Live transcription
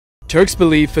Turks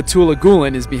believe Fatehullah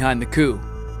Golan is behind the coup.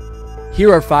 Here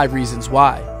are 5 reasons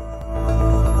why.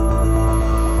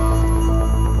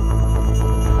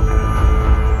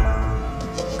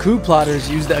 Coup plotters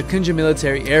used the Akıncı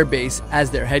military air base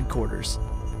as their headquarters.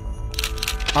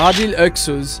 Adil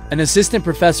Öksüz, an assistant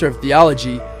professor of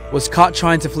theology, was caught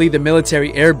trying to flee the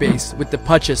military air base with the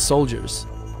Putschist soldiers.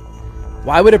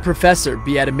 Why would a professor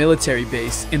be at a military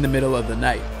base in the middle of the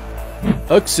night?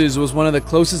 Öksüz was one of the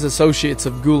closest associates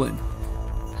of Golan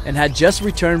and had just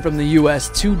returned from the US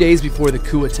 2 days before the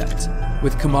coup attempt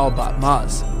with Kemal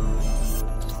Batmaz.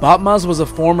 Batmaz was a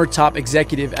former top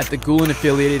executive at the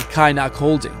Golan-affiliated Kaynak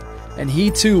Holding, and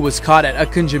he too was caught at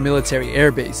Akıncı military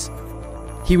air base.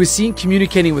 He was seen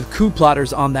communicating with coup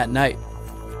plotters on that night.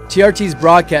 TRT's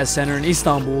broadcast center in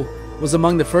Istanbul was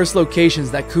among the first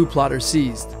locations that coup plotters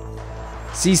seized.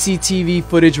 CCTV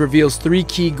footage reveals 3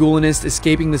 key Golanists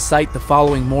escaping the site the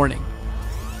following morning.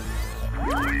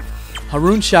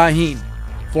 Harun Şahin,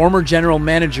 former general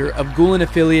manager of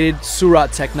Golan-affiliated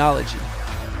Surat Technology.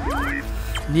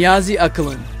 Niyazi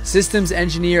Akılın, systems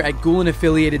engineer at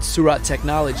Golan-affiliated Surat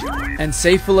Technology. And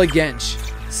Seyfullah Genç,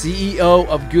 CEO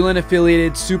of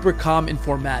Golan-affiliated Supercom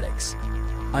Informatics.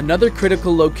 Another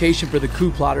critical location for the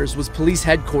coup plotters was police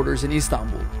headquarters in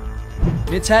Istanbul.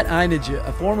 Mithat Aynacı,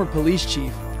 a former police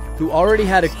chief who already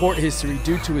had a court history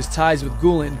due to his ties with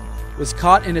Golan, was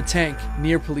caught in a tank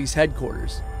near police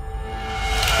headquarters.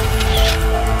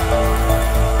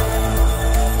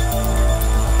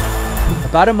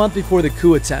 About a month before the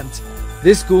coup attempt,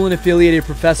 this Golan-affiliated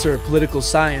professor of political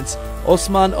science,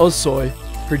 Osman Özsoy,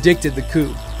 predicted the coup.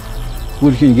 Bu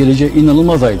ülkenin geleceği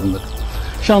inanılmaz aydınlık.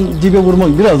 Şu an dibe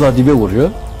vurmak biraz daha dibe vuruyor.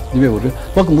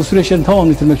 Bakın bu süreçlerin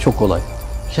tamamını bitirmek çok kolay.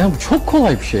 Yani bu çok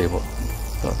kolay bir şey bu.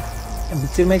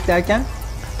 Bitirmek derken?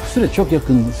 Süreç çok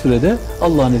yakın sürede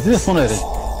Allah'ın izniyle sona erecek.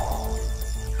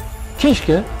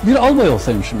 Keşke bir albay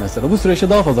olsaymışım mesela. Bu süreçte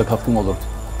daha fazla katkım olurdu.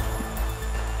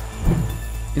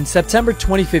 In September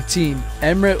 2015,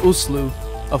 Emre Uslu,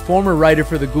 a former writer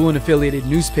for the Golan-affiliated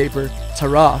newspaper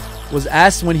Taraf, was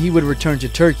asked when he would return to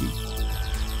Turkey.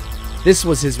 This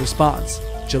was his response: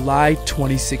 July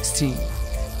 2016.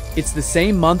 It's the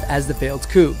same month as the failed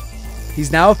coup.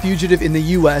 He's now a fugitive in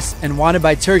the US and wanted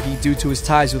by Turkey due to his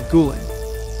ties with Golan.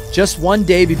 Just 1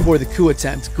 day before the coup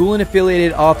attempt,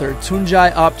 Golan-affiliated author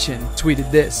Tuncay Apçin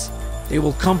tweeted this: "They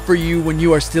will come for you when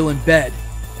you are still in bed,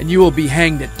 and you will be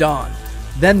hanged at dawn."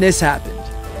 Then this happened.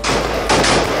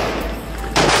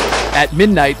 At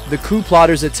midnight, the coup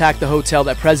plotters attacked the hotel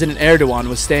that President Erdogan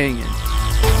was staying in.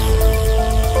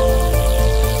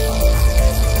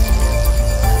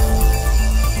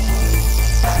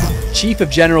 Chief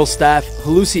of General Staff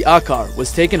Hulusi Akar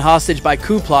was taken hostage by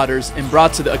coup plotters and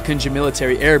brought to the Akıncı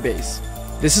military air base.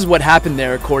 This is what happened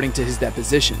there according to his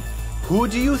deposition. Who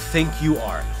do you think you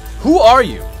are? Who are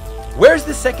you? Where's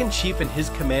the second chief and his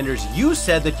commanders you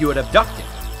said that you had abducted?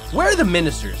 Where are the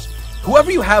ministers?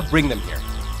 Whoever you have, bring them here.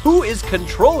 Who is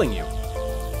controlling you?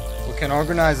 We can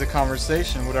organize a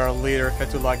conversation with our leader,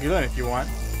 Fatehullah Golan, if you want.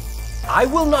 I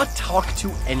will not talk to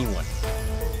anyone.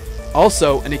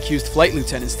 Also, an accused flight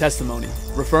lieutenant's testimony,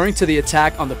 referring to the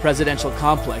attack on the presidential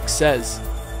complex, says,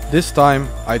 "This time,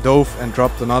 I dove and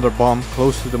dropped another bomb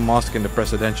close to the mosque in the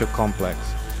presidential complex.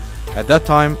 At that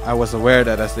time, I was aware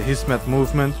that as the Hizmet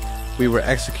movement, we were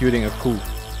executing a coup.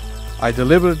 I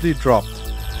deliberately dropped."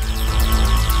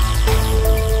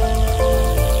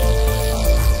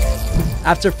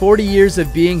 After 40 years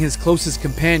of being his closest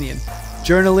companion,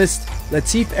 journalist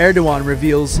Latif Erdogan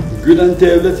reveals, Gülen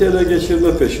devleti ele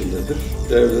geçirme peşindedir.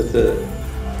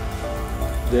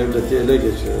 Devleti ele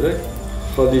geçirerek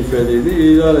halifeliğini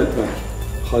ilan etmek,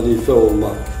 halife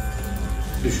olmak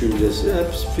düşüncesi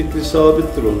hep fikri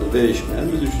sabittir onda,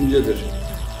 değişmeyen bir düşüncedir.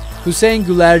 Hüseyin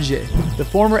Gülerce, the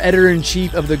former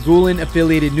editor-in-chief of the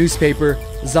Golan-affiliated newspaper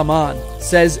Zaman,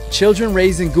 says children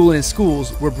raised in Golan schools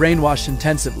were brainwashed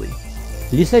intensively.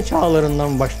 Lise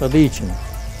çağlarından başladığı için,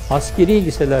 askeri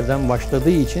liselerden başladığı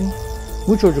için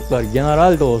bu çocuklar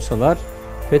general de olsalar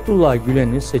Fethullah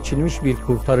Gülen'i seçilmiş bir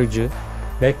kurtarıcı,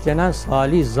 beklenen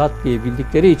salih zat diye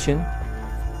bildikleri için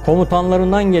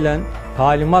komutanlarından gelen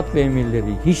talimat ve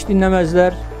emirleri hiç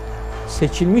dinlemezler.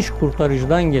 Seçilmiş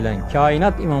kurtarıcıdan gelen,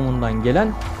 kainat imamından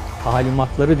gelen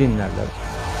talimatları dinlerler.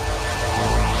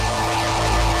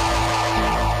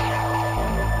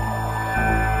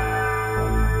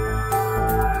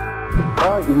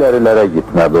 Daha ilerilere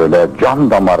gitme, böyle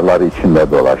can damarları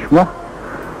içinde dolaşma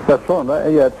ve sonra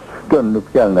eğer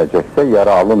dönülüp gelinecekse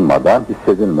yara alınmadan,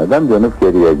 hissedilmeden dönüp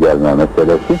geriye gelme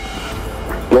meselesi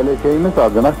geleceğimiz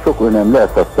adına çok önemli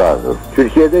esaslardır.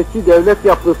 Türkiye'deki devlet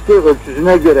yapısı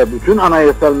ölçüsüne göre bütün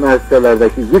anayasal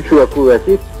müesseselerdeki güç ve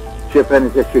kuvveti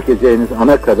cephenize çekeceğiniz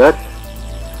ana kadar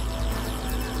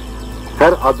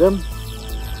her adım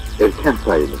erken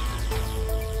sayılır.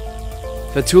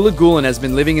 Fatehullah Golan has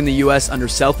been living in the U.S. under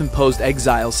self-imposed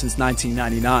exile since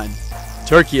 1999.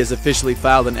 Turkey has officially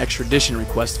filed an extradition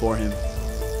request for him.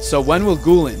 So when will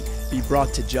Golan be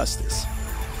brought to justice?